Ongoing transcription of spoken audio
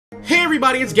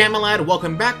everybody, it's Gamma Lad.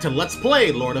 Welcome back to Let's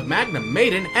Play Lord of Magna,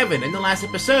 Maiden, Heaven. In the last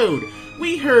episode,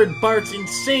 we heard Bart's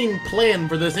insane plan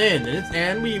for this end,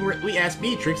 and we asked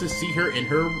Beatrix to see her in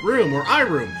her room, or I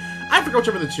room. I forgot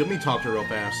whichever of the two. Let me talk to her real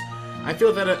fast. I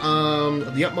feel that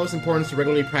of the utmost importance to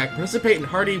regularly participate in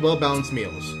hearty, well-balanced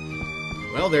meals.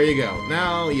 Well, there you go.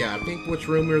 Now, yeah, I think which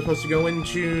room we were supposed to go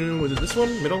into. Was it this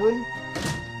one? Middle room?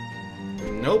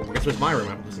 Nope, I guess it was my room.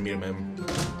 I'm supposed to meet him in.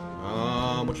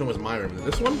 Which one was my room? Is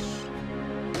it this one?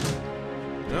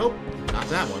 Nope, not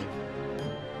that one.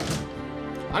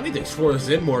 I need to explore this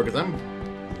in more, because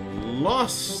I'm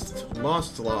lost.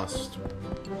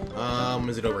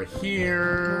 Is it over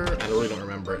here? I really don't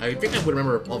remember. I think I would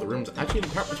remember all the rooms. Actually,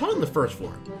 it's probably on the first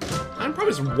floor. I'm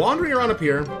probably just wandering around up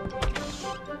here.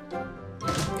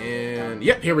 And,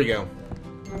 yep, here we go.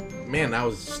 Man, that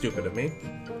was stupid of me.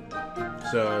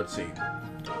 So, let's see.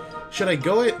 Should I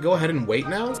go ahead and wait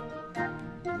now?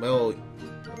 Well,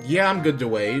 yeah, I'm good to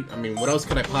wait. I mean, what else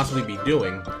could I possibly be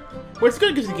doing? Well, it's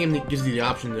good because the game gives you the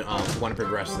option to want to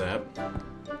progress that.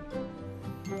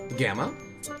 Gamma?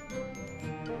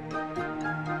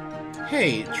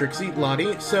 Hey, Trixie,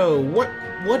 Lottie, so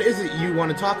what is it you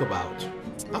want to talk about?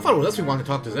 I thought it was us we wanted to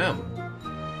talk to them.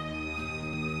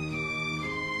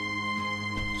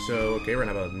 So, okay, we're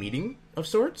gonna have a meeting of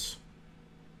sorts.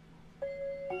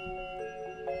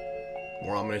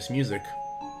 More ominous music.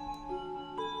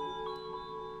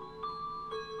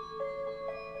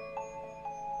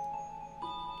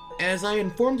 As I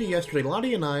informed you yesterday,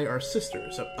 Lottie and I are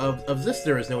sisters. Of this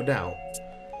there is no doubt.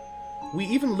 We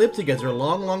even lived together a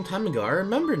long time ago, I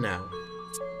remember now.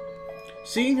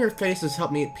 Seeing her face has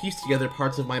helped me piece together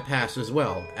parts of my past as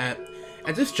well. At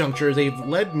this juncture, they've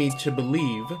led me to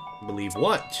believe... Believe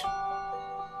what?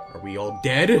 Are we all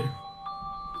dead?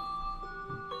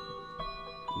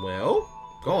 Well,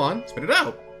 go on, spit it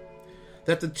out.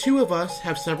 That the two of us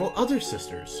have several other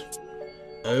sisters.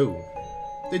 Oh.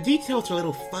 The details are a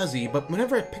little fuzzy, but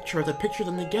whenever I picture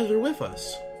them together with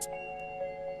us.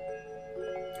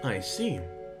 I see.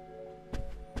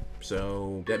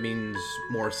 So, that means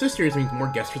more sisters means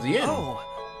more guests for the end. Oh.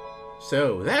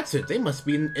 So, that's it. They must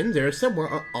be in there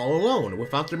somewhere all alone,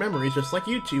 without their memories, just like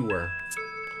you two were.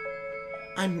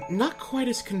 I'm not quite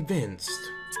as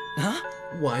convinced. Huh?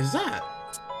 Why is that?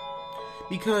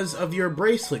 Because of your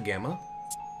bracelet, Gamma.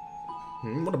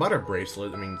 What about our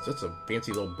bracelet? I mean, that's a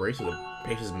fancy little bracelet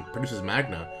that produces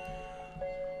Magna.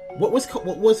 What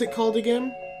was it called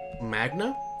again?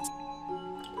 Magna?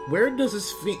 Where does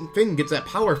this thing get that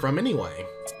power from, anyway?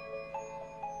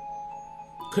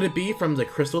 Could it be from the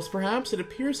crystals, perhaps? It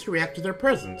appears to react to their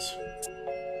presence.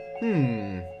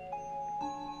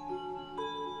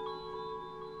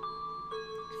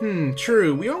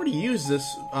 True. We already use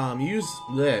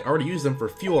already use them for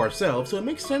fuel ourselves, so it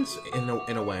makes sense in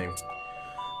a way.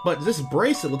 But this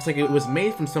bracelet looks like it was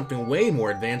made from something way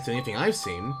more advanced than anything I've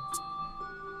seen.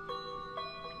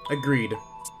 Agreed.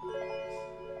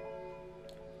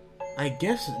 I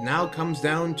guess it now comes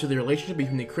down to the relationship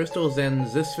between the crystals and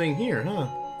this thing here, huh?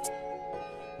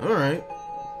 Alright.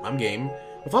 I'm game.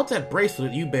 Without that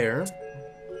bracelet you bear,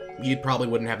 you probably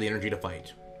wouldn't have the energy to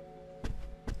fight.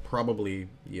 Probably,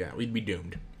 yeah, we'd be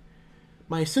doomed.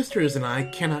 My sisters and I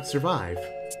cannot survive.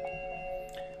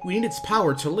 We need its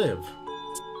power to live.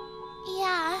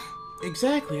 Yeah.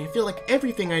 Exactly. I feel like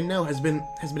everything I know has been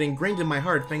ingrained in my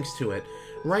heart thanks to it,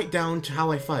 right down to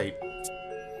how I fight.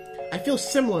 I feel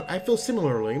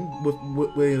similarly with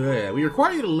we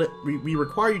require you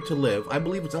to live. I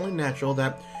believe it's only natural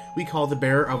that we call the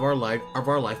bearer of our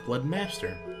lifeblood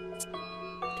master.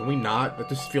 Can we not? That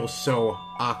just feels so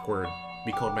awkward.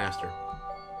 Be called Master.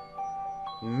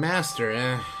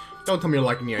 Master, don't tell me you're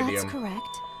liking the idea. That's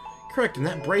correct. Correct, and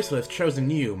that bracelet has chosen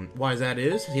you. Why that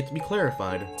is, has yet to be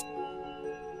clarified.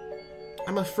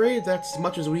 I'm afraid that's as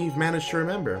much as we've managed to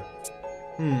remember.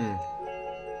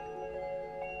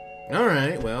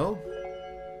 Alright, well...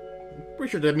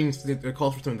 pretty sure that means it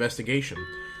calls for some investigation.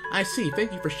 I see,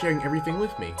 thank you for sharing everything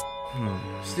with me.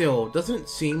 Still, doesn't it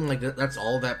seem like that's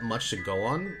all that much to go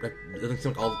on? That doesn't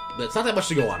seem like that's not that much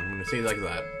to go on, I'm gonna say it like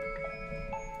that.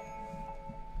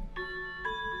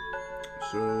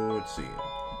 So, let's see.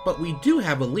 But we do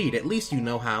have a lead, at least you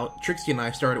know how Trixie and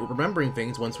I started remembering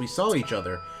things once we saw each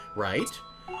other, right?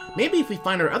 Maybe if we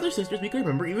find our other sisters, we could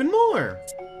remember even more!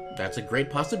 That's a great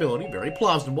possibility, very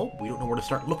plausible. We don't know where to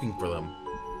start looking for them.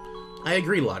 I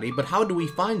agree, Lottie, but how do we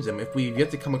find them if we've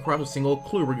yet to come across a single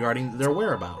clue regarding their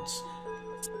whereabouts?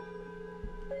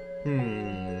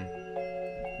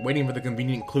 Waiting for the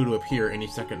convenient clue to appear any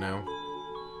second now.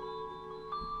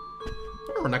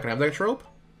 Oh, we're not gonna have that trope?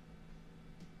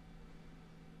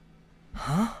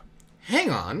 Huh?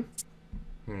 Hang on.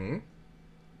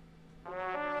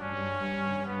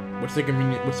 What's the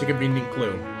convenient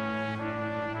clue?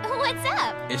 What's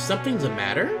up? Is something the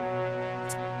matter?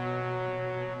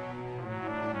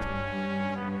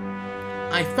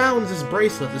 I found this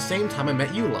bracelet the same time I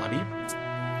met you, Lottie.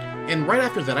 And right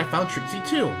after that, I found Trixie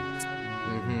too.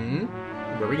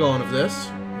 Where are we going with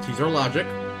this? Let's use our logic.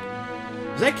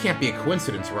 That can't be a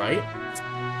coincidence, right?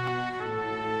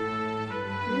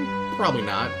 Probably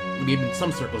not. Maybe in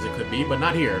some circles it could be, but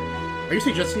not here. Are you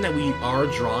suggesting that we are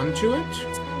drawn to it?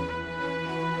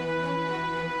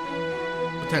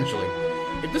 Potentially.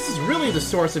 If this is really the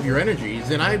source of your energies,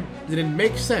 then it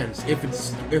makes sense if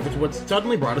it's what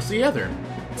suddenly brought us together.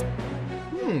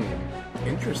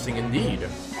 Interesting indeed.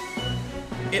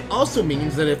 It also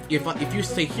means that if you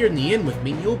stay here in the inn with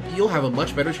me, you'll have a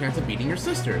much better chance of beating your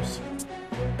sisters.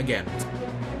 Again.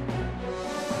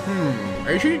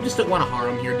 Are you sure you just don't want to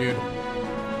harm here, dude?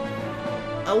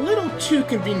 A little too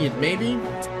convenient, maybe?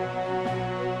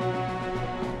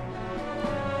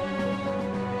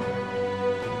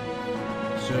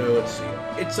 So, let's see.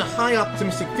 It's a high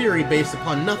optimistic theory based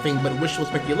upon nothing but wishful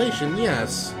speculation,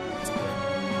 yes.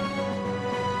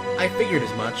 I figured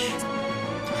as much.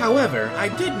 However, I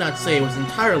did not say it was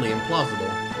entirely implausible.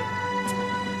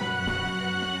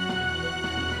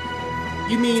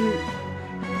 You mean,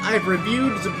 I've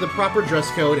reviewed the proper dress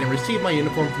code and received my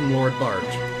uniform from Lord Bart.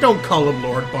 Don't call him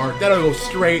Lord Bart, that'll go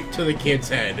straight to the kid's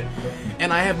head.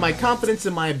 And I have my confidence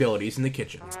in my abilities in the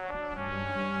kitchen.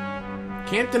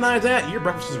 Can't deny that, your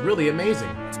breakfast is really amazing.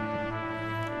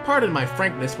 Pardon my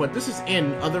frankness, but this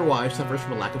inn otherwise suffers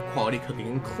from a lack of quality cooking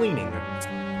and cleaning.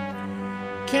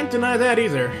 Can't deny that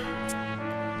either.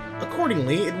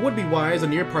 Accordingly, it would be wise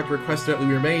on your part to request that we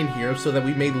remain here so that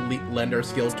we may lend our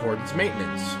skills towards its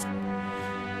maintenance.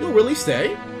 You'll really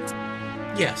stay?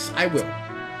 Yes, I will.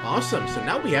 Awesome, so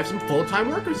now we have some full-time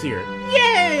workers here.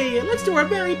 Yay! Let's do our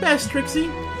very best, Trixie.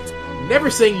 Never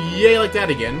saying yay like that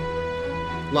again.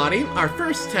 Lottie, our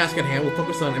first task at hand will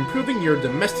focus on improving your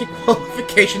domestic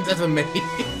qualifications as a maid.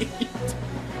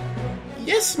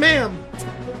 Yes, ma'am!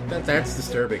 That's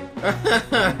disturbing.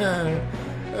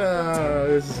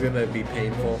 This is gonna be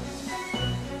painful.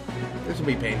 This will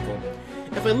be painful.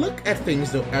 If I look at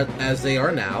things as they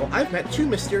are now, I've met two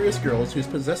mysterious girls who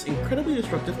possess incredibly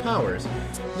destructive powers.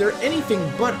 They're anything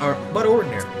but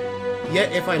ordinary.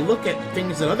 Yet, if I look at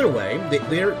things another way,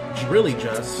 they're really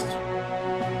just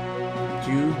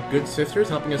two good sisters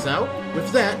helping us out.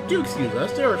 With that, do excuse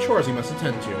us, there are chores we must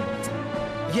attend to.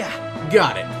 Yeah,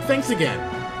 got it. Thanks again.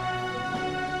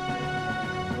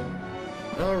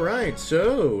 Alright,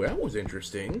 so that was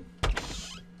interesting.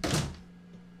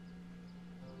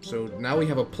 So now we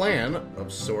have a plan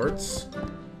of sorts.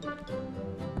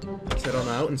 Let's head on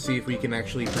out and see if we can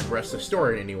actually progress the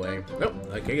story in any way. Nope,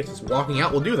 okay, I guess just walking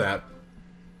out will do that.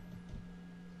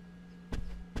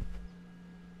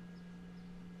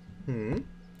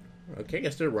 Okay, I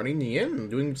guess they're running the inn and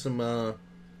doing some,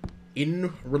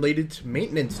 inn-related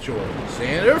maintenance chores.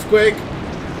 And earthquake!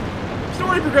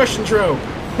 Story progression trope!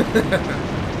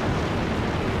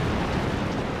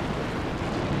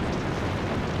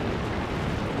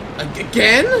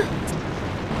 Again?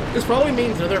 This probably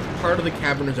means another part of the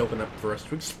cavern is open up for us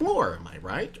to explore. Am I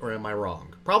right, or am I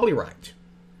wrong? Probably right.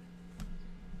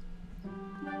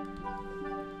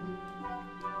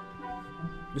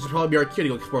 This would probably be our cue to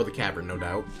go explore the cavern, no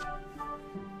doubt.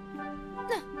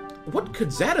 What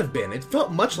could that have been? It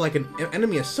felt much like an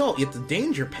enemy assault, yet the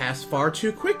danger passed far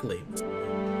too quickly.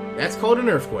 That's called an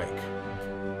earthquake.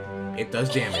 It does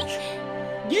damage.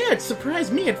 Yeah, it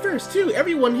surprised me at first, too.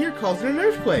 Everyone here calls it an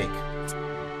earthquake.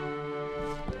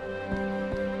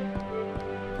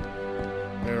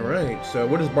 Alright, so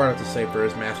what does Bart have to say for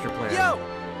his master plan? Yo!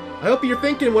 I hope you're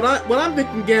thinking what I'm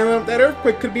thinking, Gamma. That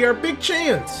earthquake could be our big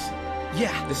chance.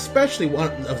 Yeah, especially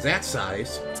one of that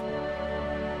size.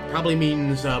 Probably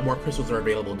means more crystals are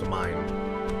available to mine.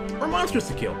 Or monsters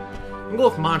to kill. I'm going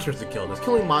with monsters to kill, because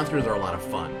killing monsters are a lot of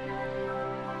fun.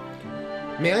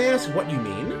 May I ask what you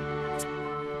mean?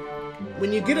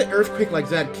 When you get an earthquake like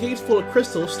that, caves full of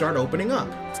crystals start opening up.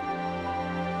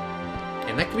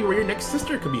 And that could be where your next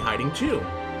sister could be hiding too.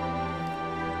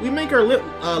 We make our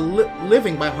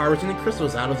living by harvesting the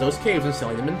crystals out of those caves and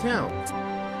selling them in town.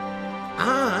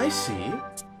 Ah, I see.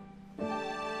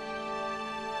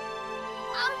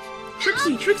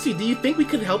 Trixie, do you think we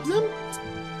could help them?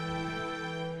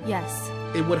 Yes.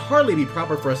 It would hardly be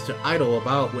proper for us to idle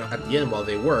about at the inn while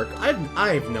they work. I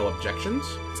have no objections.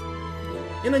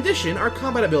 In addition, our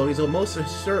combat abilities will most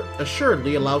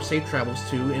assuredly allow safe travels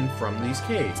to and from these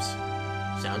caves.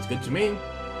 Sounds good to me.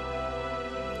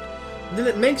 Then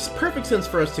it makes perfect sense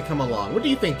for us to come along. What do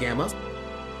you think, Gamma?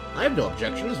 I have no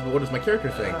objections, but what does my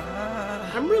character think?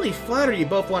 I'm really flattered you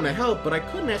both want to help, but I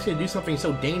couldn't ask you to do something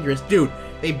so dangerous. Dude,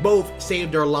 they both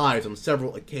saved our lives on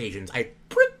several occasions. I'm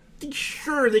pretty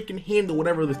sure they can handle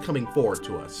whatever is coming forward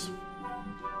to us.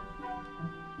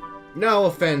 No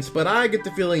offense, but I get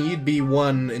the feeling you'd be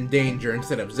one in danger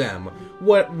instead of them.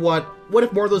 What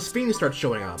if more of those fiends start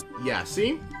showing up? Yeah,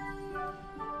 see?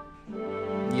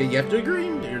 You have to agree,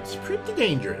 it's pretty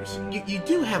dangerous. You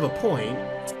do have a point.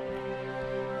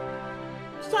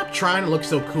 Stop trying to look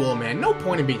so cool, man. No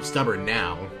point in being stubborn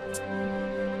now.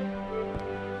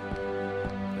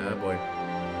 Oh boy.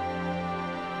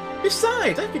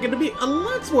 Besides, I think it'd be a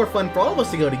lot more fun for all of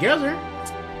us to go together.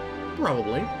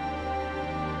 Probably.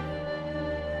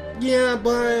 Yeah,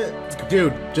 but...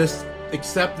 Dude, just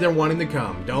accept they're wanting to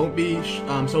come. Don't be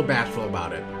so bashful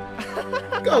about it.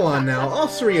 Go on now, all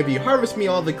three of you, harvest me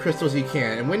all the crystals you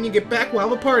can, and when you get back, we'll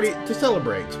have a party to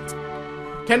celebrate.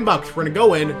 $10, we're gonna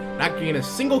go in, not gain a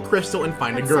single crystal, and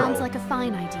find a girl. Sounds like a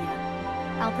fine idea.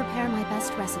 I'll prepare my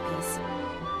best recipes.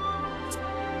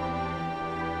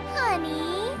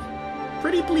 Honey?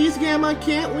 Pretty please, Gamma,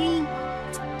 can't we?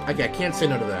 Okay, I can't say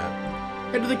no to that.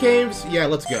 Head to the caves? Yeah,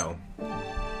 let's go.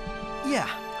 Yeah.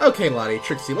 Okay, Lottie,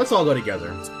 Trixie, let's all go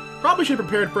together. Probably should have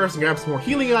prepared first and grab some more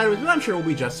healing items, but I'm sure we'll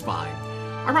be just fine.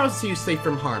 I promise to see you safe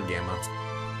from harm, Gamma.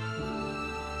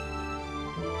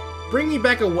 Bring me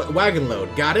back a wagon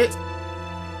load, got it?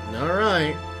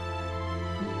 Alright.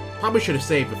 Probably should have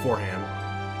saved beforehand.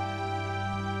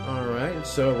 Alright,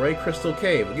 so Ray Crystal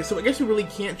Cave. I guess we really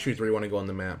can't choose where we want to go on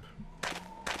the map.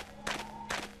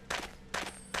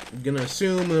 I'm gonna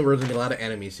assume there's gonna be a lot of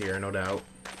enemies here, no doubt.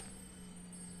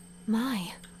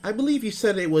 My. I believe you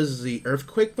said it was the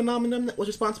earthquake phenomenon that was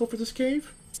responsible for this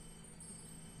cave?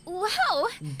 Wow!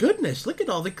 Goodness, look at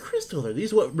all the crystals. Are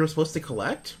these what we're supposed to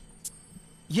collect?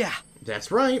 Yeah.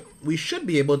 That's right. We should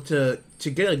be able to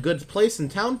get a good place in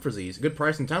town for these. A good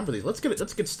price in town for these. Let's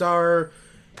get Star,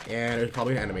 and there's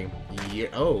probably an enemy. Yeah.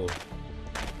 Oh.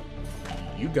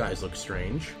 You guys look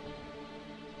strange.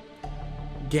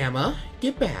 Gamma,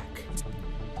 get back.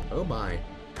 Oh my.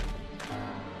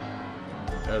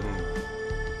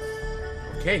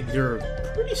 Okay, they're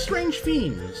pretty strange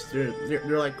fiends.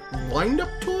 They're like wind-up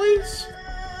toys?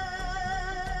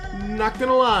 Not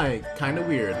gonna lie, kinda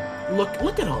weird.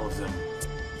 Look at all of them.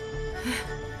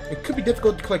 It could be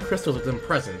difficult to collect crystals with them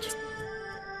present.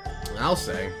 I'll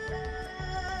say.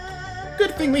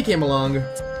 Good thing we came along.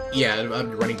 Yeah,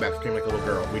 I'm running back screaming like a little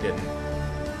girl. We didn't.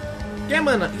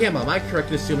 Gamma, am I correct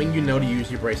in assuming you know to use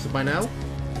your bracelet by now?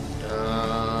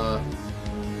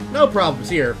 No problems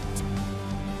here.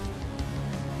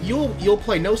 You'll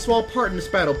play no small part in this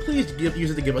battle. Please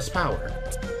use it to give us power.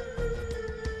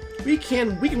 We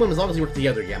can win as long as we work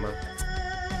together, Gamma.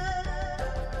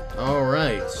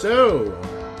 Alright, so...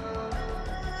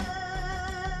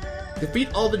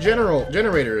 Defeat all the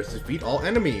generators. Defeat all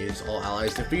enemies. All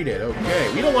allies defeated.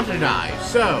 Okay, we don't want to die,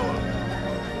 so...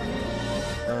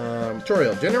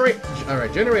 tutorial.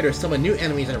 Generators summon new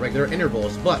enemies at regular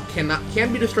intervals, but can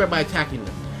be destroyed by attacking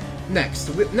them. Next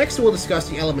we'll discuss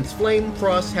the elements Flame,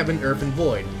 Frost, Heaven, Earth, and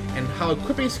Void, and how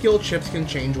equipping skill chips can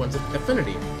change one's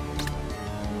affinity.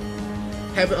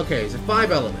 Okay, so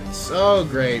 5 elements. Oh,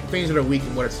 great. Things that are weak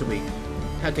and what it's to weak.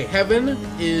 Okay, Heaven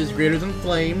is greater than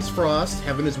Flames, Frost.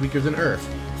 Heaven is weaker than Earth.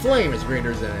 Flame is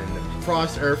greater than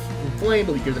Frost, Earth, and Flame,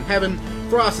 but weaker than Heaven.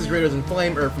 Frost is greater than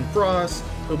Flame, Earth, and Frost,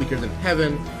 but weaker than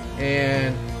Heaven.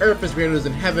 And Earth is greater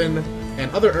than Heaven,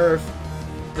 and other Earth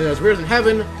is greater than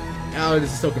Heaven. Oh,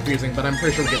 this is so confusing, but I'm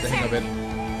pretty sure we'll get the hang of it.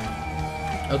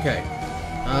 Okay.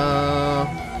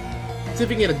 Let's see if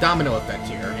we can get a domino effect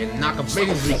here and knock as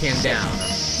many as we can down.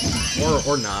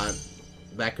 Or not.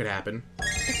 That could happen.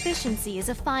 Efficiency is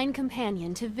a fine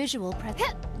companion to visual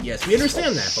Yes, we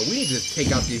understand that, but we need to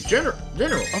take out these generals.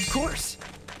 Of course.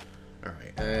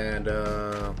 Alright, and,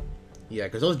 yeah,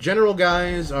 because those general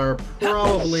guys are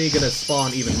probably gonna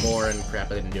spawn even more, and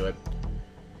crap, I didn't do it.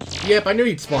 Yep, I knew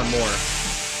he'd spawn more.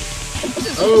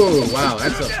 Oh, wow,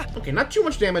 that's a... Okay, not too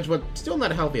much damage, but still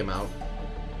not a healthy amount.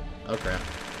 Oh, crap.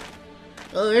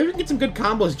 Maybe we can get some good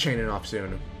combos chaining off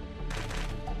soon.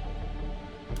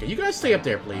 Okay, you guys stay up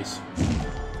there, please.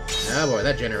 Oh, boy,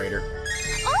 that generator.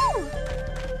 Oh!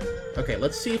 Okay,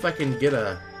 let's see if I can get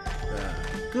a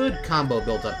good combo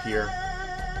built up here.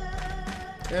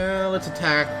 Let's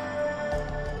attack.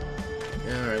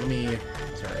 Alright, let me...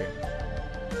 Sorry.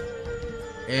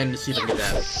 And see if I can get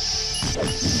that.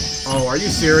 Oh, are you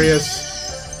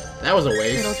serious? That was a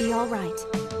waste. It'll be alright.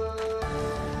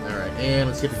 Alright, and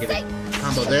let's see if we can get a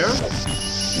combo there.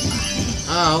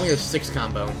 Ah, only a 6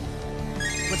 combo.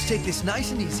 Let's take this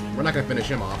nice and easy. We're not gonna finish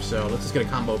him off, so let's just get a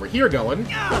combo over here going.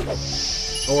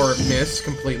 Or miss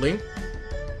completely.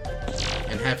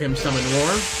 have him summon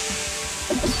more.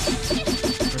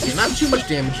 Okay, not too much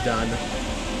damage done.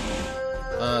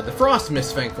 The frost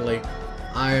missed, thankfully.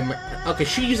 Okay,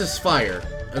 she uses fire.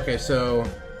 Okay, so...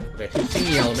 Okay, she's seen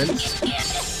the elements.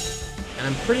 And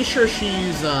I'm pretty sure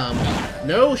she's,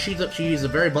 no, she's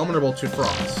very vulnerable to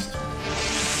frost.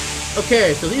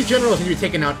 Okay, so these generals need to be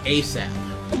taken out ASAP.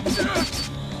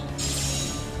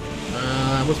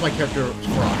 What's my character?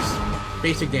 Frost.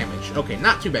 Basic damage. Okay,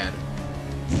 not too bad.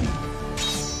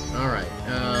 Alright,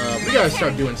 we gotta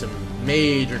start doing some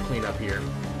major cleanup here.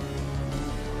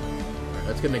 Alright,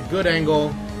 let's get in a good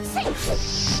angle.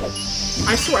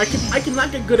 I swear, I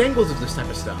cannot get good angles of this type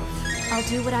of stuff. I'll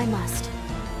do what I must.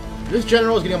 This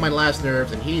general is getting on my last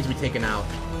nerves, and he needs to be taken out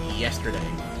yesterday.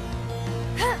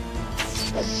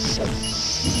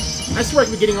 I swear I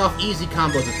could be getting off easy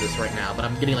combos at this right now, but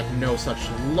I'm getting, like, no such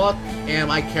luck, and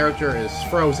my character is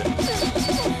frozen.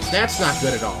 That's not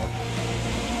good at all.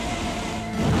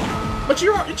 But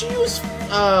did you use...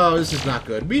 Oh, this is not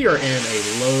good. We are in a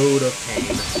load of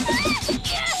pain.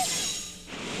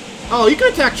 Oh, you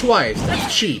can attack twice.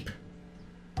 That's cheap.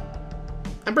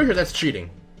 I'm pretty sure that's cheating.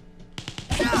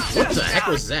 What the heck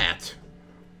was that?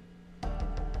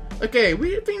 Okay,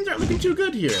 things aren't looking too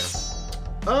good here.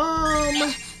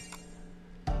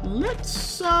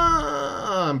 Let's,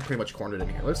 I'm pretty much cornered in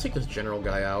here. Let's take this general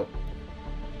guy out.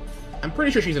 I'm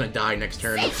pretty sure she's gonna die next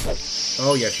turn.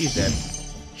 Oh yeah, she's dead.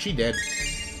 She dead.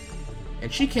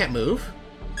 And she can't move.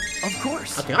 Of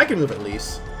course. Okay, I can move at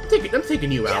least. I'm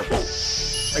taking you out.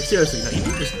 Like, seriously, no,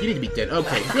 you need to be dead.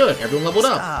 Okay, good. Everyone leveled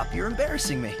up. Stop, you're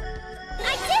embarrassing me.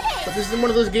 I did it! But this is one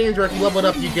of those games where if you level it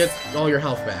up, you get all your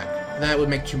health back. That would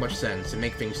make too much sense and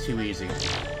make things too easy.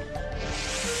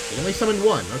 He only summoned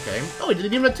one, okay. Oh, he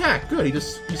didn't even attack. Good, he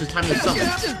just used his time to summon.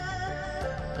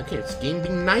 Okay, it's game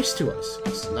being nice to us.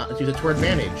 Let's use it to our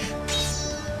advantage.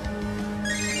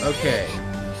 Okay.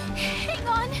 Hang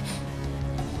on.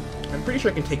 I'm pretty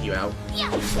sure I can take you out. Yeah.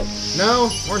 No,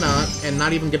 or not, and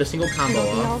not even get a single combo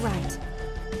It'll be off. all right.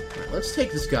 Alright, let's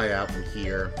take this guy out from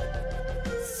here.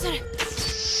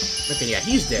 Okay, yeah,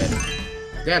 he's dead.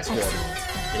 That's good.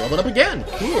 He leveled up again.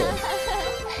 Cool.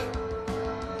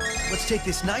 Let's take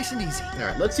this nice and easy.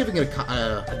 Alright, let's see if we can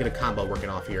get a combo working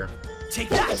off here. Take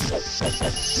that!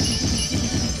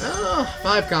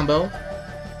 5 combo.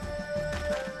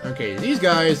 Okay, these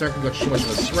guys aren't gonna go too much of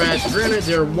a threat. Granted,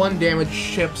 their 1 damage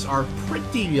chips are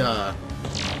pretty, gonna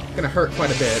hurt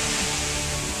quite a bit.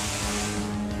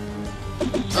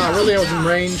 Oh, really? I was in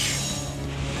range?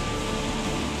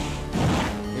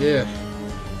 Yeah.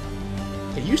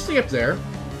 Okay, you stay up there.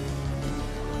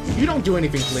 You don't do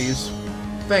anything, please.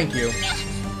 Thank you.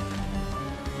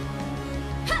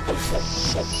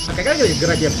 Okay, I gotta get a good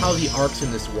idea of how the arcs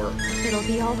in this work. It'll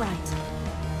be all right.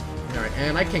 Alright,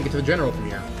 and I can't get to the general from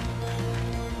here.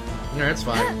 Alright, that's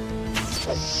fine.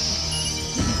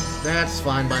 That's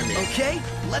fine by me. Okay,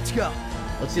 let's go.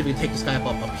 Let's see if we can take this guy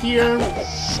up here.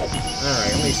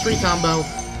 Alright, only 3 combo.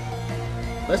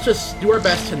 Let's just do our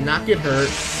best to not get hurt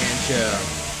and to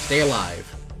stay alive.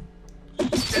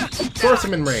 Of course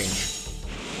I'm in range.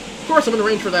 Of course I'm in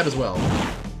range for that as well.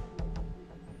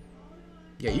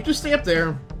 Yeah, you just stay up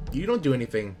there. You don't do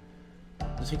anything.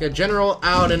 Just take that general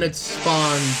out and it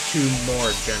spawned 2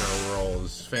 more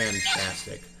generals.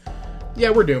 Fantastic. Yeah,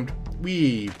 we're doomed.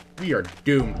 We are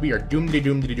doomed. We are doomed.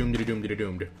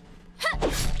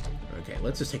 Okay,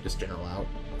 let's just take this general out.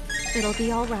 It'll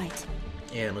be all right.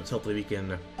 And let's hopefully we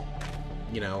can,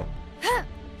 you know...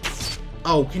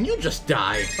 Oh, can you just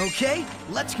die? Okay,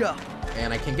 let's go.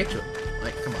 And I can't get to him.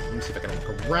 Like, come on, let me see if I can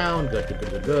walk around.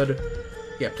 Good.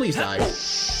 Yeah, please die.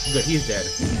 Good, he's dead.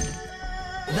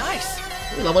 Nice.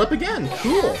 We leveled up again.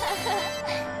 Cool.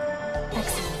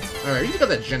 Excellent. Alright, we just got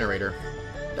that generator.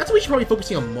 That's what we should probably be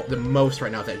focusing on the most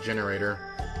right now, that generator.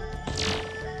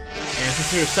 And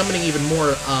since we're summoning even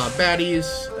more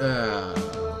baddies,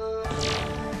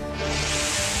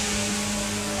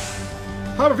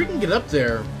 however, if we can get up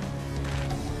there...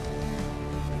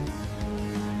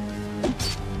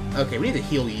 Okay, we need to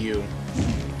heal you.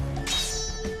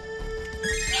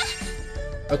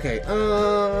 Okay,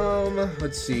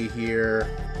 let's see here.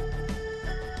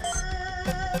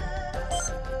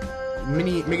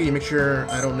 Make sure,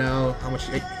 I don't know how much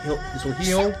this will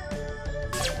heal.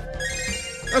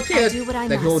 Okay, that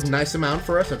healed a nice amount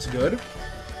for us, that's good.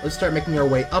 Let's start making our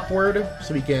way upward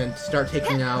so we can start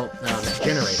taking out that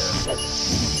generator.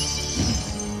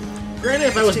 Granted,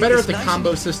 if I was better at the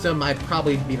combo system, I'd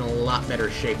probably be in a lot better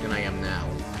shape than I am now.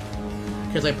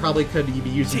 Because I probably could be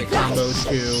using the combos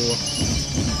to...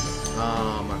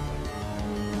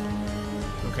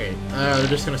 Okay, they're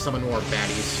just gonna summon more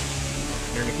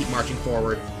baddies. They're gonna keep marching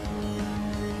forward.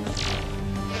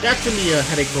 That's gonna be a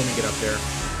headache when we get up there.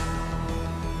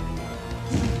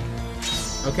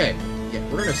 Okay, yeah,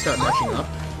 we're gonna start marching up.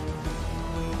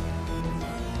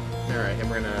 Alright, and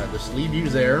we're gonna just leave you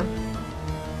there.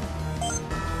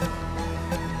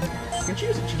 She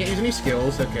can't use any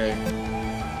skills, okay.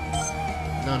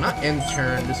 No, not end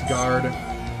turn, just guard.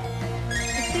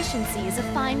 Efficiency is a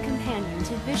fine companion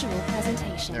to visual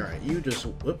presentation. Alright, you just...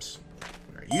 Whoops.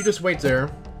 Alright, you just wait there.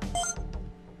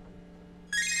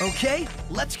 Okay,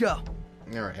 let's go.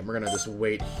 Alright, and we're gonna just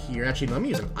wait here. Actually, let me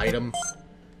use an item.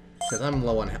 Because I'm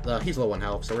low on... he's low on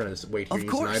health, so we're gonna just wait here and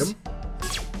use an item.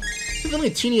 It's only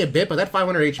a teeny bit, but that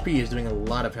 500 HP is doing a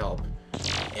lot of help.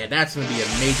 And that's gonna be a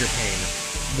major pain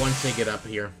once they get up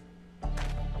here.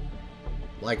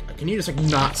 Like, can you just, like,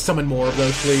 not summon more of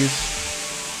those, please?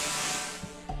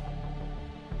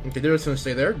 Okay, they're just gonna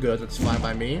stay there. Good, that's fine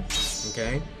by me.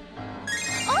 Okay.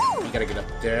 Oh! You gotta get up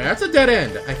there. That's a dead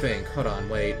end, I think. Hold on,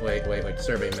 wait.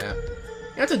 Survey map.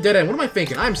 Yeah, that's a dead end. What am I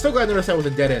thinking? I'm so glad I noticed that was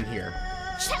a dead end here.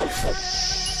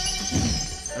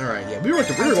 Alright, yeah, we were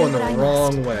going the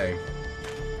wrong way.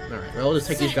 Alright, well, we'll just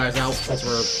take these guys out since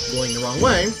we're going the wrong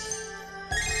way.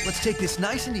 Let's take this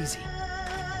nice and easy.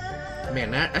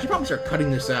 Man, I should probably start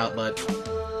cutting this out, but...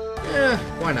 eh,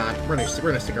 why not? We're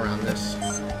gonna stick around this.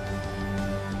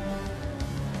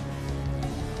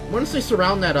 Once they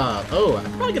surround that, oh, I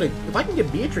could probably get if I can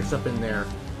get Beatrix up in there,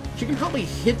 she can probably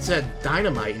hit that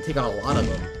dynamite and take out a lot of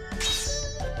them.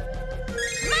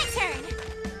 My turn!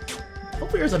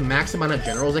 Hopefully there's a max amount of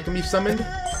generals that can be summoned.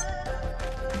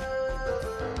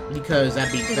 Because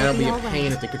that'll be a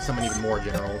pain if they could summon even more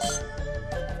generals.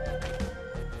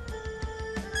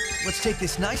 Let's take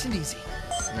this nice and easy.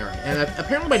 Alright, and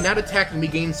apparently by not attacking we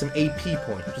gain some AP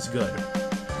points, which is good.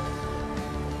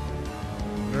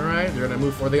 Alright, they're gonna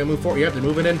move forward. Yep, they're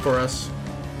moving in for us.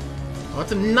 Oh,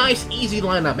 that's a nice, easy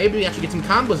lineup. Maybe we actually get some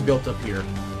combos built up here.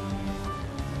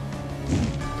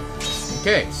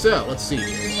 Okay, so, let's see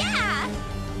here. Yeah!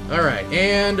 Alright,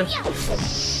 and... Yeah.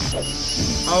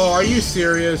 Oh, are you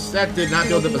serious? That did not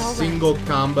build up a single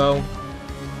combo.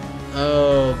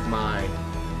 Oh, my.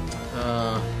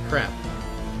 Crap.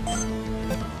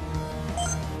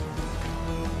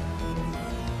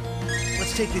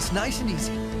 Let's take this nice and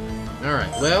easy.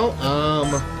 Alright, well,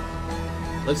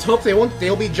 let's hope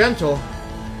they'll be gentle.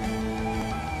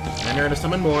 And they're gonna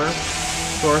summon more.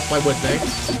 Of course, why would they?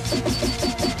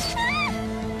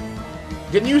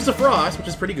 Didn't use the frost, which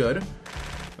is pretty good.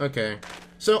 Okay.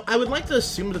 So, I would like to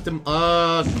assume that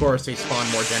of course they spawn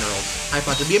more generals. I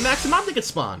thought there'd be a max amount they could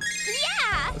spawn.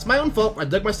 Yeah! It's my own fault. I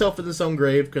dug myself in this own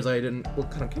grave because I didn't... Well,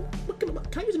 can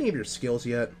I use any of your skills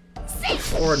yet?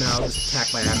 Or no, just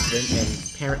attack by accident and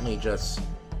apparently just,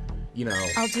 you know...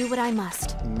 I'll do what I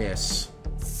must. Miss.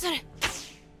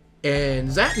 And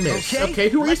that miss. Okay,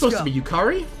 who are you supposed to be?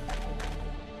 Yukari?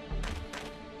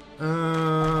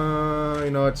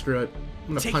 You know what? Screw it.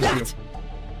 I'm gonna punch you.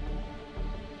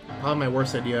 Probably my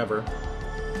worst idea ever.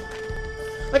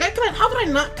 Like, how could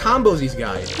I not combo these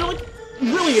guys? They're like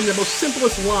really in the most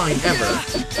simplest line ever.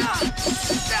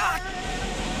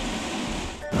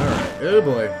 Alright, oh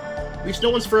boy. At least no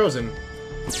one's frozen.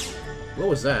 What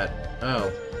was that?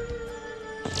 Oh.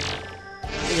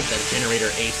 Look at that generator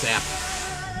ASAP.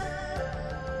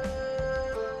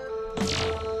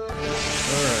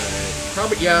 Alright.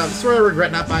 Probably, yeah, this is where I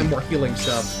regret not buying more healing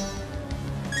stuff.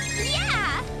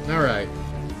 Yeah! Alright.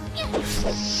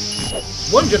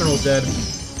 One general's dead.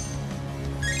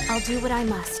 I'll do what I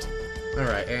must.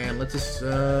 Alright, and let's just,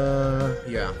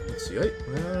 yeah. Let's see.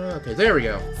 Okay, there we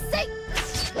go.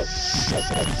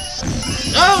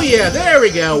 Oh yeah, there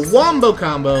we go! Wombo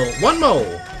combo! One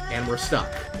more! And we're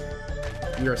stuck.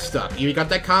 We are stuck. You got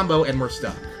that combo, and we're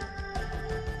stuck.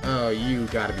 Oh, you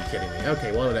gotta be kidding me.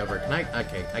 Okay, well, whatever. Can I...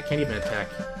 Okay, I can't even attack.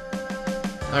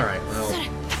 Alright, well...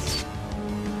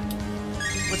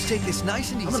 Let's take this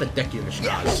nice and easy. I'm gonna deck you in the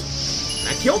schnoz.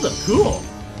 I killed him! Cool!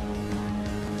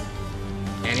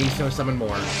 And he's gonna summon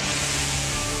more.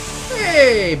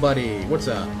 Hey, buddy! What's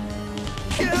up?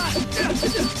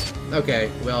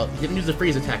 Okay, well, didn't use the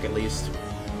freeze attack at least.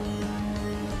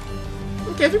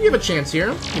 Okay, I think we have a chance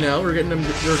here. You know, we're getting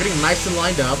nice and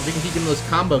lined up. We can keep getting those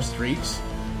combo streaks.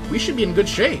 We should be in good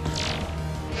shape.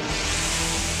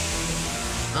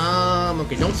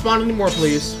 Okay, don't spawn anymore,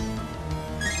 please.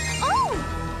 Oh!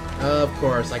 Of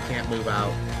course, I can't move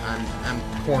out. I'm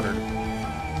cornered.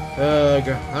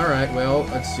 Alright, well,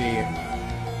 let's see.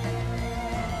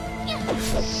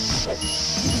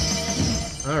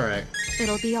 Alright.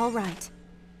 It'll be alright.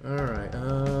 Alright,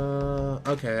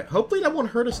 okay. Hopefully that won't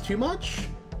hurt us too much.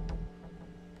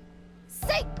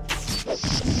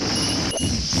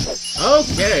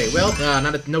 Okay, well,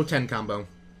 no 10 combo.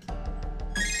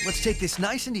 Let's take this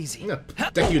nice and easy. I'm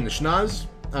gonna deck you in the schnoz.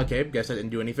 Okay, guess I didn't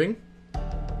do anything.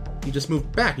 He just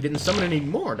moved back. He didn't summon any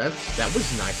more. That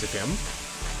was nice of him.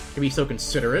 To be so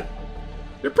considerate.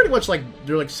 They're pretty much like,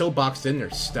 they're like so boxed in,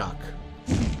 they're stuck.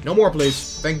 No more,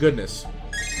 please. Thank goodness.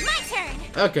 My turn!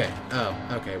 Okay. Oh,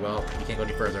 okay, well, you can't go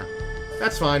any further.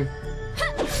 That's fine.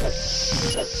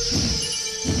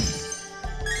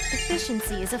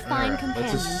 Efficiency is a fine Alright,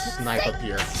 companion let's just to snipe up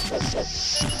here.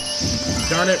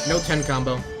 Darn it, no 10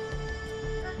 combo.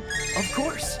 Of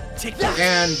course. Take that.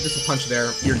 And just a punch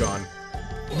there, you're gone.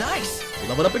 Nice.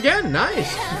 Level up again,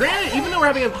 nice! Granted, even though we're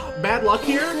having a bad luck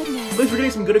here, at least we're getting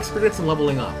some good experience in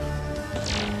leveling up.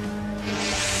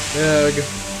 Ugh.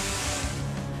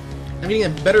 I'm getting a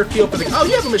better feel for the— oh,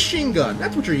 you have a machine gun!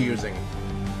 That's what you're using!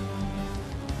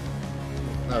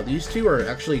 Oh, these two are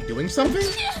actually doing something?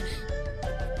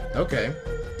 Okay.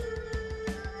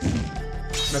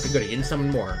 Okay, good, he didn't summon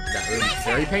more. That was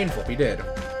very painful if he did.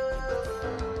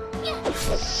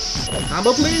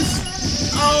 Combo, please?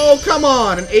 Oh, come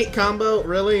on! An 8 combo?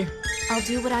 Really? I'll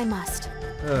do what I must.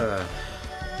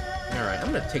 Alright,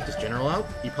 I'm gonna take this general out.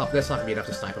 That's not gonna be enough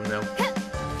to snipe him, though.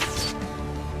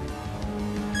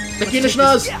 Thank you,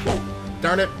 Nishnaz!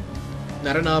 Darn it.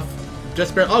 Not enough.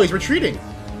 Just barely— oh, he's retreating!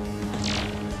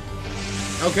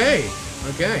 Okay,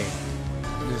 okay.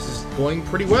 This is going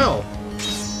pretty well.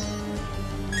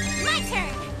 My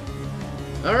turn!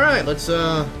 Alright, let's,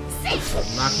 knock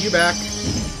you back.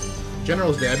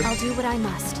 General's dead. I'll do what I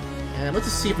must. And let's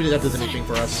just see if that does anything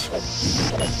for us.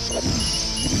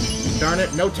 Darn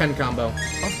it, no 10 combo.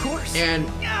 Of course. And—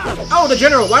 oh, the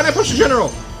general! Why did I push the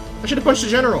general? I should have pushed the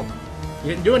general. He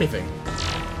didn't do anything.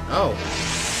 Oh.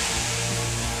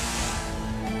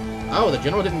 Oh, the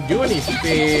general didn't do anything.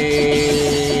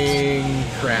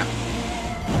 Crap.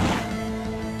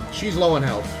 She's low on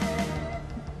health.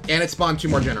 And it spawned 2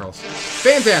 more generals.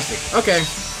 Fantastic. Okay.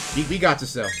 We got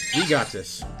this, though. We got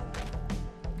this.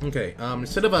 Okay,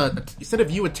 instead of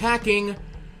you attacking,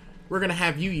 we're gonna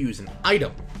have you use an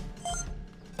item.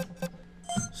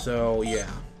 So, yeah.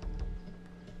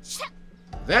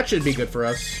 That should be good for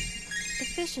us.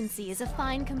 Efficiency is a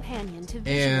fine companion to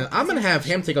And I'm gonna have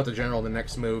him take out the general in the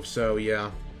next move, so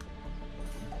yeah.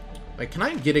 Like, can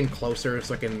I get in closer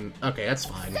so I can— okay, that's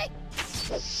fine.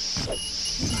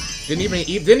 Didn't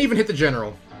even hit the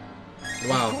general.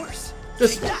 Wow. Of course.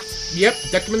 Just— yep,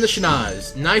 decked him in the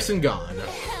schnoz. Nice and gone.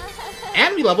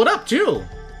 And we leveled up, too!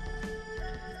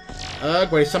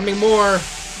 Wait, summoning more.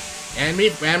 And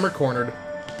we're cornered.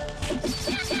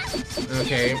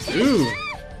 Okay. Ooh.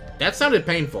 That sounded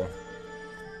painful.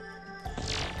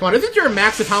 Come on, isn't there a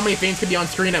max of how many things can be on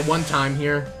screen at one time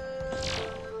here?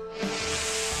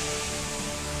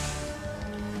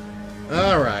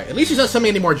 Alright, at least he's not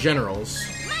summoning any more generals.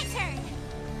 My turn!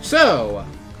 So...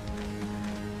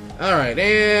 alright,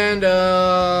 and,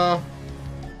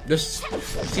 just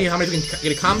see how many we can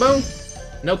get a combo?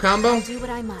 No combo? I'll do what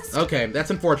I must. Okay,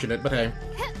 that's unfortunate, but hey.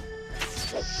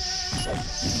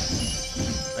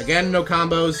 Again, no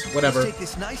combos, whatever. Let's take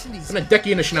this nice and I'm easy. gonna deck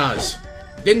you in a schnoz.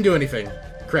 Didn't do anything.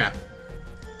 Crap.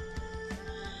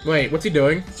 Wait, what's he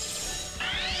doing?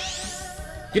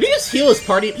 Did he just heal his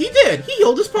party? He did! He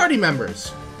healed his party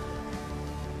members!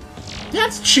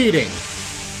 That's cheating!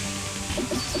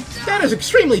 That is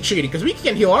extremely cheating, because we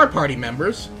can't heal our party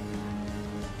members.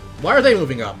 Why are they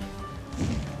moving up?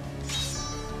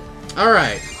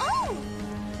 Alright. Oh!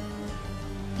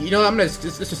 You know, let's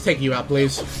just take you out,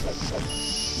 please.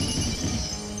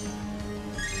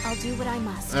 I'll do what I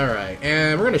must. Alright,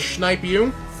 and we're gonna snipe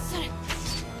you.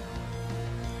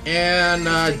 And,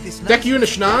 deck you in the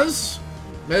schnoz.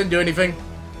 That didn't do anything.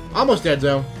 Almost dead,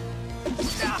 though.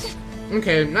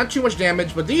 Okay, not too much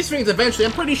damage, but these things eventually,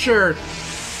 I'm pretty sure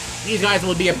these guys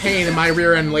will be a pain in my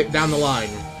rear end down the line.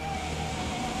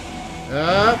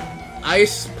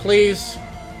 Ice, please.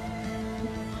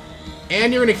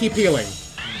 And you're gonna keep healing.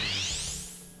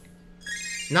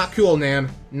 Not cool,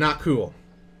 Nan. Not cool.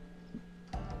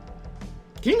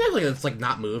 Can you guys, like,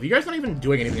 not move? You guys not even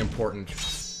doing anything important.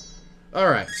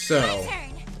 Alright, so...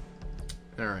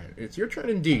 alright, it's your turn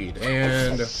indeed,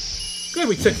 and... good,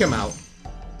 we took him out.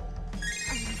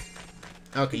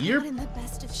 Okay, you're... Not in the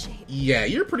best of shape. yeah,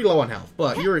 you're pretty low on health,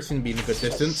 but you're seem to be in a good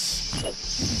distance.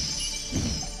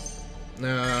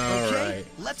 Alright. Okay,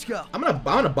 let's go. I'm gonna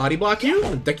body block you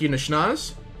and deck you in the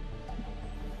schnoz.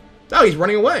 Oh, he's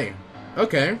running away.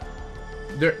 Okay.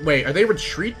 Wait, are they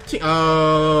retreating?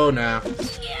 Oh, nah.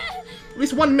 At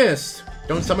least one missed.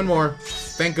 Don't summon more.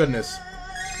 Thank goodness.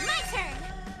 My turn.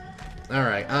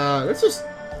 Alright, let's just...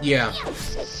 yeah.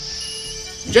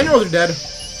 Generals are dead.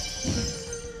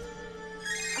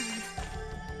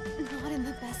 Not in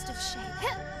the best of shape.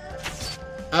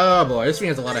 Oh boy, this thing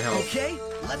has a lot of health. Okay,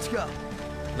 let's go.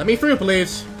 Let me through,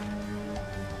 please.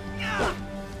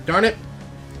 Darn it.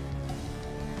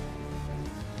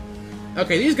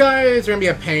 Okay, these guys are gonna be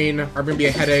a pain, are gonna be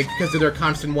a headache, because of their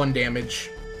constant 1 damage.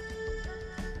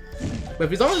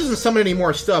 But as long as it doesn't summon any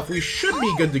more stuff, we should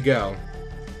be good to go.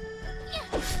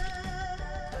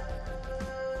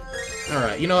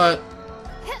 Alright, you know what?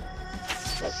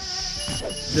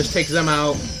 Just takes them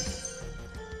out.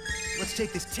 Let's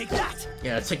take this, take that!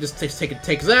 Yeah, take this,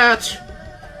 take that!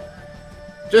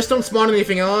 Just don't spawn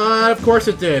anything. Of course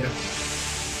it did.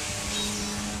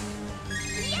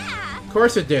 Yeah! Of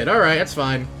course it did. Alright, that's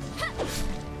fine.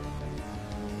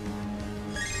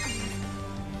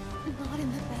 Not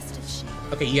in the best of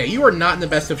shape. Okay, yeah, you are not in the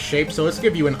best of shape, so let's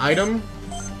give you an item.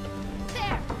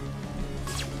 There!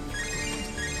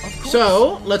 Of course.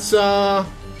 So, let's,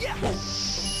 Yeah.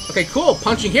 Okay, cool.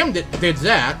 Punching him did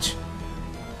that.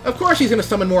 Of course he's gonna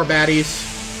summon more baddies.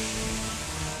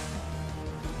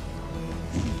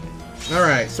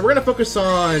 Alright, so we're gonna focus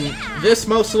on this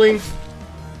mostly.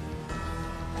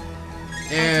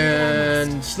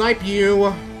 And snipe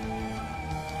you.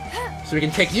 So we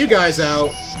can take you guys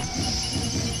out.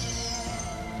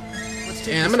 Let's take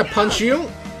And I'm this. gonna punch you.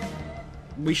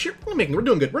 We're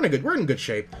doing good. We're in good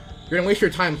shape. You're gonna waste your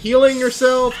time healing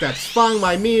yourself. That's fine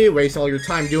by me. Waste all your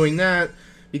time doing that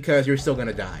because you're still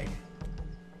gonna die.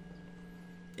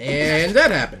 And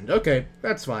that happened. Okay,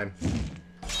 that's fine.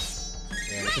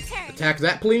 And attack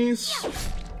that, please.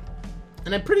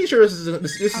 And I'm pretty sure this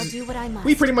I'll is do what I must.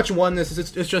 we pretty much won this.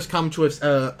 It's just come to us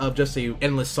of just a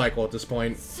endless cycle at this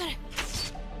point.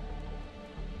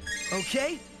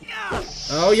 Okay? Yeah.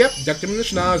 Oh yep, ducked him in the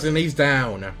schnoz and he's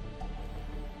down.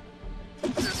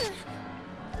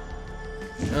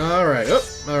 Alright,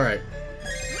 alright.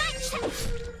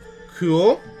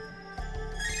 Cool.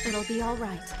 It'll be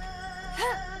alright.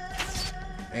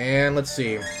 And let's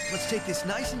see. Let's take this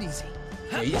nice and easy.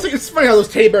 Yeah, it's funny how those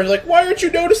teddy bears are like, why aren't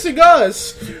you noticing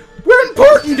us? We're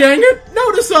important, dang it!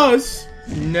 Notice us!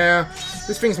 Nah,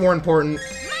 this thing's more important.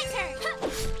 My turn!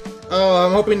 Oh,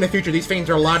 I'm hoping in the future these things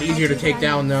are a lot easier to take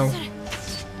down, though.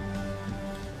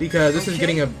 Because this is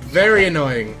getting very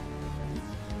annoying.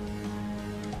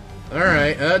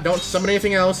 Alright, don't summon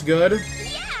anything else, good.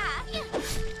 Yeah!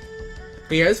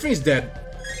 But yeah, this thing's dead.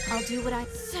 I'll do what I...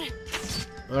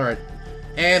 Alright.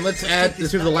 And let's add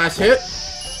this to the last hit.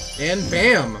 And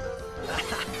bam!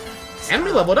 And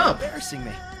we leveled up. Embarrassing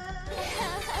me.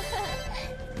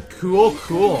 Cool,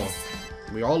 cool.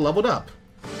 We all leveled up.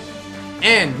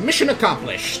 And mission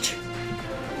accomplished.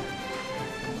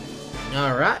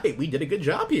 Alright, we did a good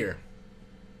job here.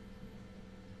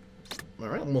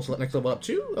 Alright, almost next level up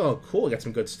too. Oh, cool, we got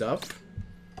some good stuff.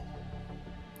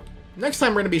 Next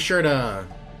time we're gonna be sure to,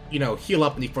 you know, heal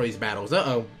up before these battles.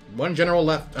 Uh-oh. One general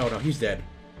left. Oh no, he's dead.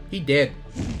 He dead.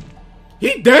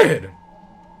 He dead!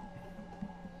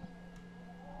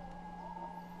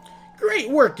 Great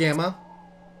work, Gamma.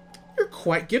 You're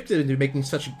quite gifted into making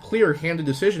such clear-handed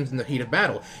decisions in the heat of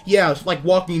battle. Yeah, it's like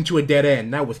walking into a dead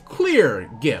end, now with clear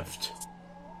gift.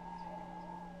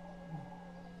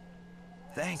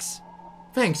 Thanks.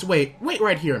 Thanks, wait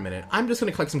right here a minute. I'm just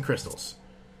gonna collect some crystals.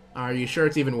 Are you sure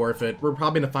it's even worth it? We're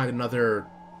probably gonna find another...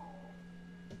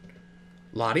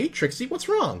 Lottie? Trixie? What's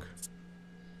wrong?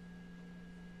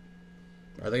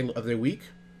 Are they weak?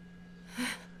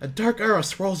 A dark aura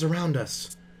swirls around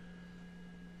us.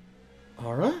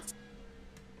 Aura?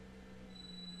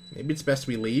 Maybe it's best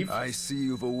we leave? I see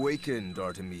you've awakened,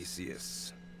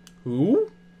 Artemisius. Who?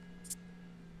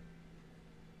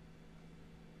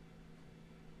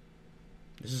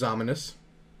 This is ominous.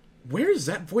 Where is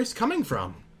that voice coming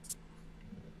from?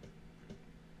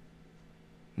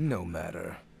 No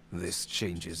matter. This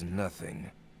changes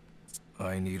nothing.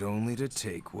 I need only to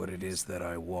take what it is that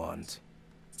I want.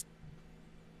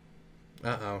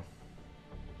 Uh-oh.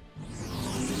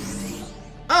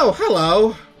 Oh,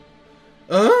 hello!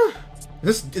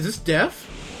 Is this Death?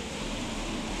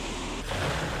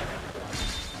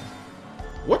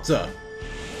 What's up?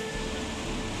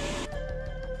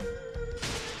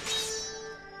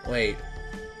 Wait.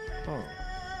 Oh.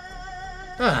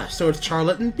 Ah, so it's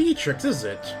Charlotte and Beatrix, is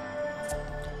it?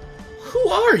 Who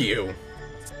are you?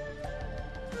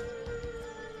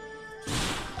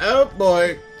 Oh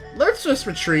boy. Let's just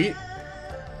retreat.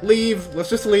 Leave. Let's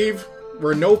just leave.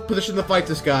 We're in no position to fight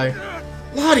this guy.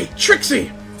 Lottie! Trixie!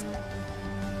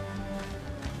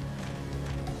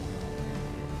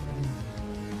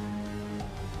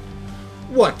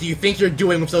 What do you think you're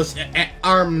doing with those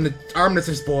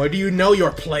armnesses, boy? Do you know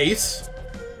your place?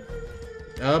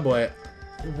 Oh boy.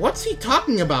 What's he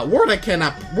talking about? Word I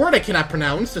cannot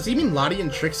pronounce. Does he mean Lottie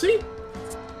and Trixie?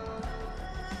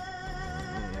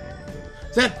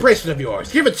 That bracelet of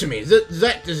yours, give it to me.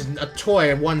 That is a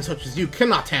toy one such as you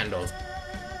cannot handle.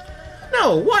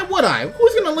 No, why would I?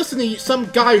 Who's gonna listen to some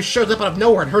guy who shows up out of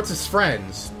nowhere and hurts his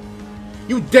friends?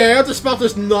 You dare to spout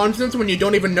this nonsense when you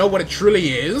don't even know what it truly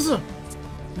is?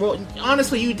 Well,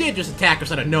 honestly, you did just attack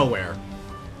us out of nowhere.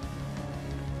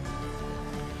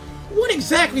 What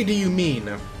exactly do you mean?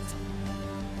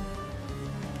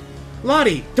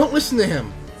 Lottie, don't listen to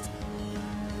him.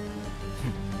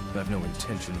 I've no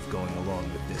intention of going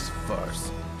along with this farce.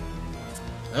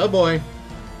 Oh boy.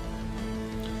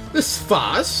 This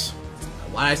farce?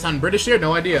 Why I sound British here?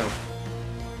 No idea.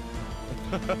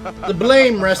 The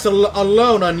blame rests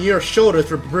alone on your shoulders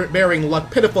for bearing luck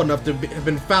pitiful enough to have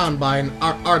been found by an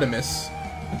Artemis,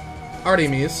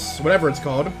 whatever it's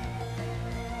called.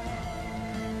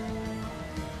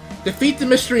 Defeat the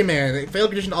mystery man.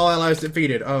 Failed condition, all allies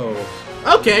defeated. Oh.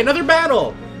 Okay, another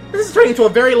battle! This is turning into a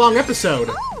very long episode.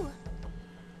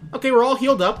 Okay, we're all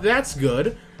healed up. That's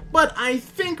good. But I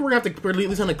think we're going to have to leave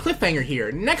this on a cliffhanger here.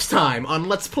 Next time on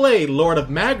Let's Play Lord of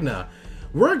Magna,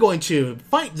 we're going to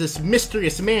fight this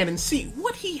mysterious man and see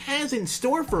what he has in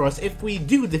store for us if we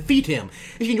do defeat him.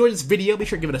 If you enjoyed this video, be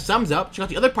sure to give it a thumbs up, check out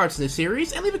the other parts in this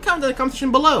series, and leave a comment in the comment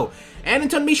section below. And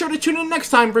until then, be sure to tune in next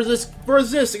time for this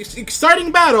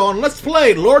exciting battle on Let's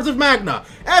Play Lords of Magna.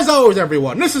 As always,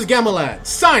 everyone, this is Gamalad,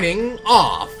 signing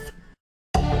off.